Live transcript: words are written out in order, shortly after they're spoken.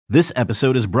This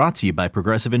episode is brought to you by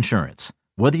Progressive Insurance.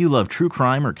 Whether you love true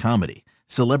crime or comedy,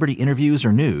 celebrity interviews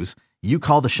or news, you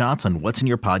call the shots on what's in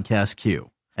your podcast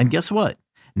queue. And guess what?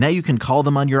 Now you can call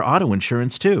them on your auto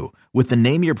insurance too with the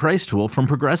Name Your Price tool from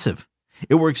Progressive.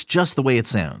 It works just the way it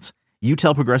sounds. You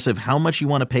tell Progressive how much you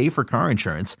want to pay for car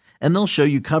insurance, and they'll show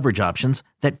you coverage options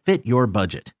that fit your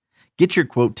budget. Get your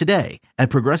quote today at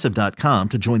Progressive.com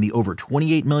to join the over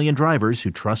 28 million drivers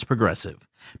who trust Progressive.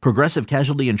 Progressive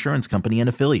Casualty Insurance Company and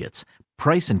Affiliates.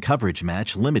 Price and coverage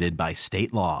match limited by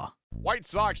state law. White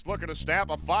Sox looking to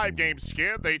snap a 5-game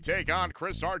skid. They take on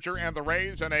Chris Archer and the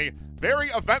Rays in a very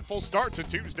eventful start to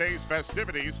Tuesday's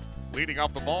festivities. Leading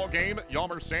off the ball game,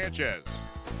 Yolmer Sanchez.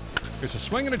 There's a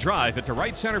swing and a drive into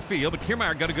right center field, but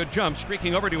Kiermaier got a good jump,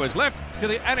 streaking over to his left,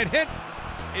 and it hit.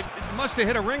 It must have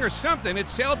hit a ring or something. It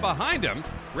sailed behind him.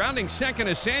 Rounding second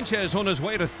is Sanchez on his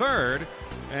way to third.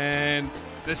 And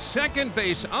the second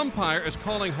base umpire is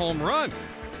calling home run.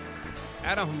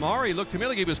 Adam Hamari looked to me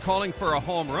like he was calling for a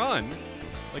home run,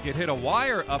 like it hit a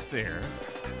wire up there.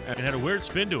 It had a weird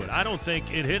spin to it. I don't think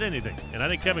it hit anything. And I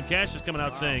think Kevin Cash is coming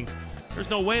out saying there's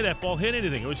no way that ball hit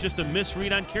anything. It was just a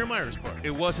misread on Kiermaier's part.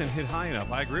 It wasn't hit high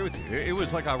enough. I agree with you. It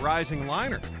was like a rising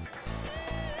liner.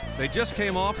 They just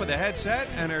came off with a headset,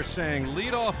 and they're saying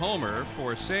leadoff homer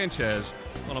for Sanchez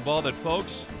on a ball that,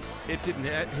 folks, it didn't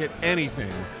hit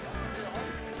anything.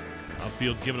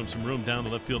 Outfield giving him some room down the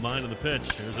left field line of the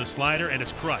pitch. There's a slider, and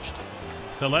it's crushed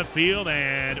to left field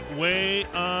and way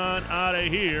on out of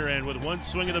here. And with one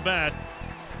swing of the bat,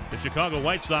 the Chicago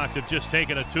White Sox have just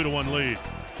taken a 2-1 lead.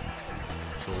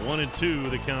 So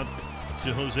 1-2 the count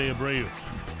to Jose Abreu.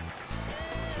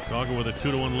 Chicago with a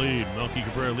 2-1 lead. Melky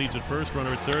Cabrera leads at first,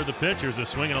 runner at third. The pitch, here's a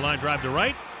swing and a line drive to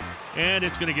right, and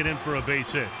it's going to get in for a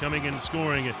base hit. Coming in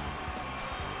scoring it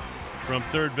from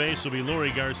third base will be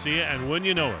Leury Garcia, and when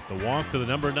you know it, the walk to the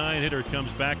number 9 hitter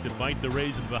comes back to bite the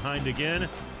Rays in behind again.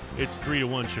 It's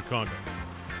 3-1 Chicago.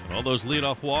 All those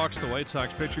leadoff walks the White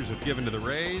Sox pitchers have given to the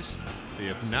Rays, they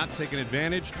have not taken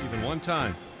advantage even one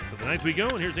time. To the ninth we go,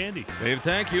 and here's Andy. Dave,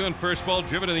 thank you. And first ball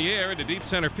driven in the air into deep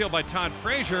center field by Todd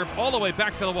Frazier. All the way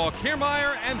back to the wall,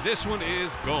 Kiermaier, and this one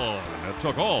is gone. It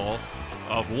took all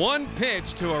of one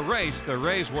pitch to erase the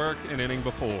Rays' work in inning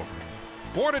before.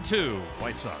 4-2,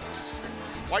 White Sox.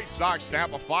 White Sox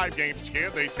snap a 5-game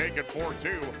skid. They take it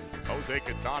 4-2. Jose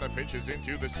Quintana pitches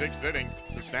into the 6th inning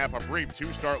to snap a brief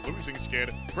 2-start losing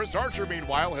skid. Chris Archer,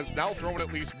 meanwhile, has now thrown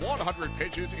at least 100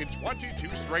 pitches in 22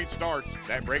 straight starts.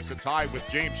 That breaks a tie with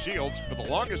James Shields for the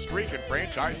longest streak in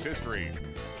franchise history.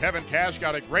 Kevin Cash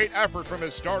got a great effort from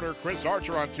his starter, Chris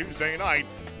Archer, on Tuesday night,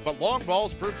 but long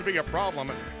balls proved to be a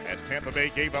problem as Tampa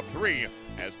Bay gave up 3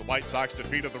 as the White Sox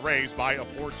defeated the Rays by a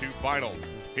 4-2 final.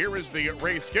 Here is the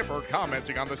Rays skipper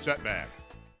commenting on the setback.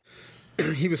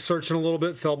 He was searching a little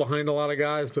bit, fell behind a lot of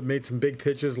guys, but made some big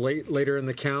pitches later in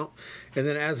the count. And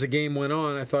then as the game went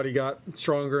on, I thought he got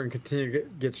stronger and continued to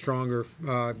get stronger.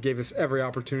 Gave us every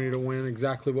opportunity to win,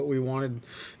 exactly what we wanted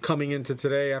coming into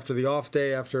today after the off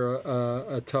day, after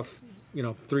a tough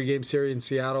 3-game series in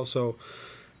Seattle. So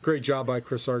great job by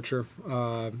Chris Archer.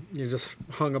 You just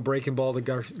hung a breaking ball to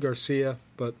Garcia,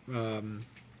 but when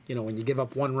you give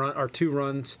up 1 run or 2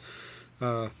 runs,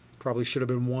 probably should have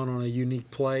been 1 on a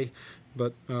unique play.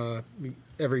 But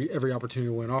every opportunity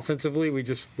to win. Offensively, we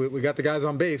got the guys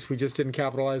on base. We just didn't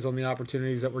capitalize on the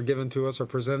opportunities that were given to us or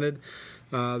presented.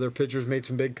 Their pitchers made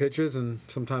some big pitches, and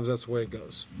sometimes that's the way it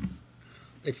goes.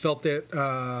 They felt that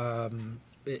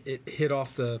it hit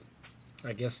off the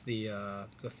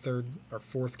third or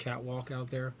fourth catwalk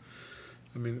out there.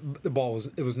 I mean, the ball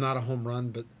was not a home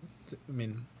run, but I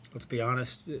mean, let's be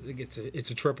honest, it's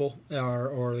a triple,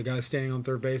 or the guy standing on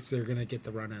third base, they're going to get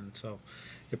the run in. So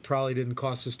it probably didn't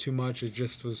cost us too much. It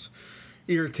just was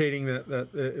irritating that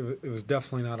it was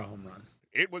definitely not a home run.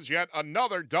 It was yet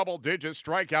another double-digit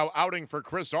strikeout outing for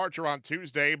Chris Archer on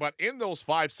Tuesday, but in those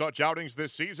 5 such outings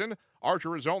this season,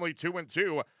 Archer is only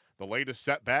 2-2. The latest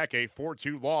setback, a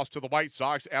 4-2 loss to the White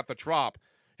Sox at the Trop.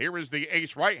 Here is the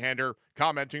ace right-hander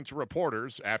commenting to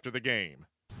reporters after the game.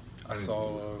 I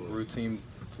saw a routine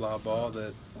fly ball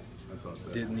that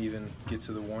didn't even get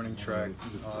to the warning track.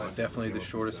 Definitely the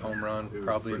shortest home run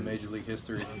probably in Major League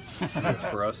history.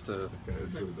 For us to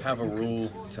have a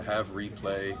rule to have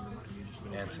replay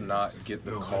and to not get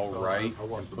the call right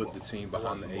and put the team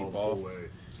behind the 8 ball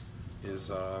is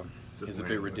a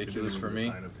bit ridiculous for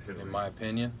me, in my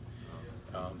opinion.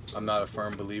 I'm not a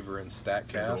firm believer in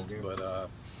StatCast, but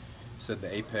said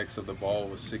the apex of the ball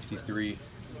was 63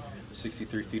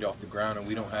 feet off the ground, and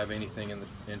we don't have anything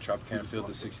in Tropicana Field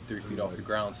that's 63 feet off the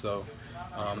ground. So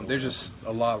there's just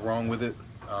a lot wrong with it.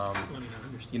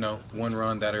 One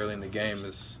run that early in the game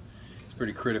is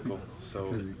pretty critical.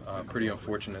 So pretty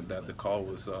unfortunate that the call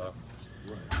was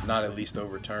not at least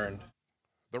overturned.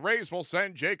 The Rays will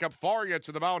send Jacob Faria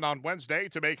to the mound on Wednesday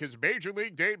to make his Major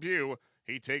League debut.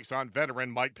 He takes on veteran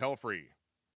Mike Pelfrey.